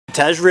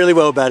Taj, really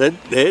well batted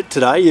there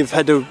today. You've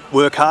had to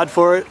work hard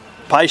for it,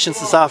 patience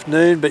this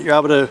afternoon, but you're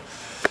able to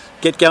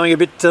get going a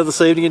bit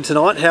this evening and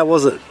tonight. How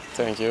was it?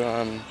 Thank you.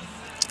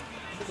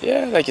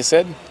 Yeah, like you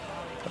said,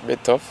 a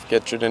bit tough.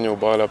 Get through the new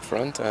ball up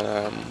front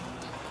and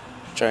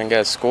try and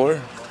get a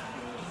score,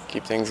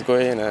 keep things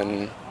going,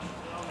 and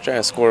try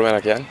and score when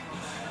I can.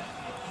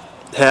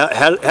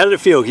 How did it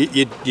feel?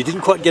 You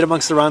didn't quite get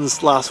amongst the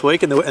runs last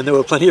week, and there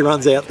were plenty of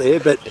runs out there,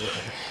 but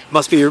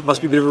must be a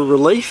bit of a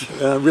relief.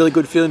 Really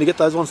good feeling to get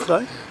those ones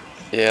today.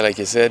 Yeah, like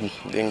you said,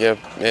 didn't get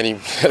many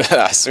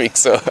last week,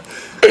 so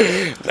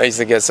nice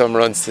to get some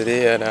runs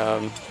today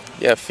and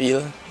yeah,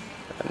 feel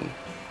and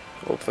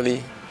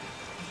hopefully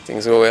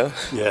things go well.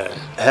 Yeah.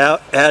 How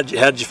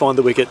did you find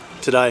the wicket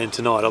today and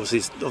tonight?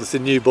 Obviously the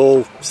new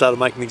ball started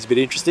making things a bit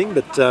interesting,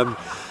 but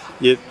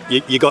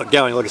you got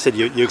going. Like I said,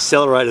 you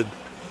accelerated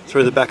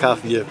through the back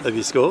half of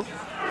your score.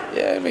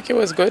 Yeah, the wicket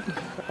was good.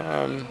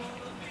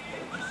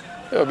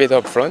 A bit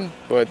up front,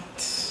 but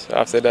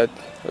after that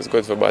it was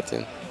good for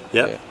batting.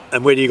 Yep. Yeah.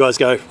 And where do you guys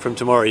go from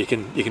tomorrow? You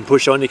can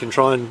push on. You can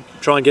try and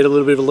get a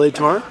little bit of a lead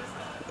tomorrow.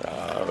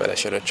 But I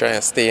should have tried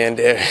and stay in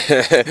there,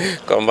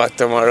 come back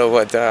tomorrow.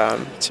 But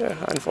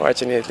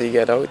unfortunately,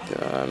 get out.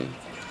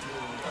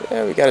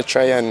 Yeah, we got to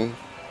try and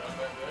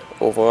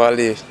overall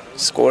the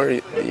score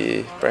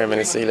the Prime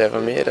Minister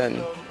 11 made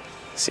and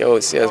see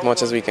as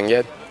much as we can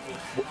get.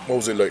 What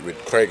was it like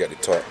with Craig at the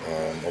top?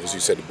 Obviously,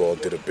 you said the ball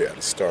did a bit at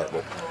the start,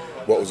 but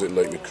what was it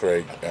like with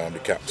Craig, the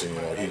captain?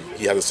 You know,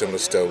 he had a similar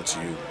style to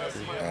you.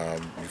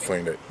 You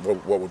find that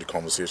what were the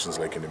conversations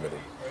like in the middle?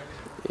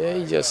 Yeah,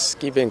 he just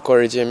keep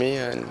encouraging me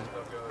and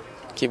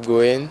keep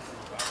going,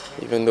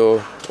 even though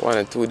one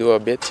and two do a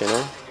bit, you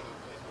know.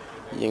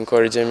 He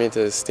encouraging me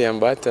to stay and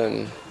bat,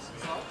 and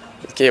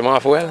it came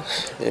off well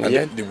in the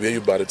end. The way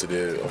you batted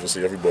today,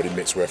 obviously everybody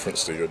makes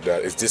reference to your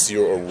dad. Is this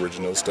your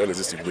original style? Is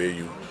this the way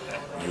you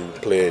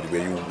play, the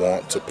way you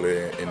want to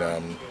play in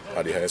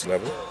at the highest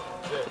level?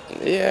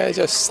 Yeah, I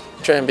just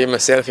try and be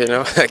myself, you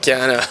know. I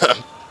can't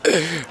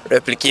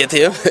replicate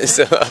him,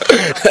 so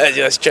I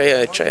just try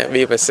and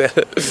be myself.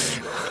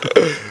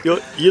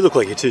 You look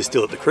like you're too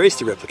still at the crease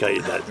to replicate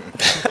your dad.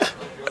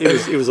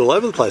 He was all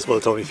over the place by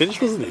the time he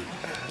finished, wasn't he?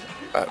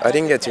 I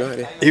didn't get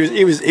you.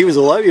 He was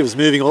all over. He was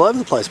moving all over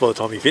the place by the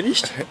time he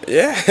finished.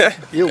 Yeah.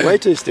 You're way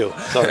too still.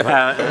 Sorry,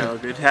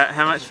 mate. Good.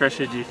 How much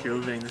pressure do you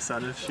feel being the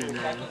son of Shooter?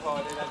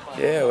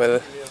 Yeah,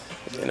 well,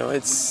 you know,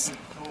 it's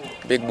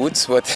big boots, but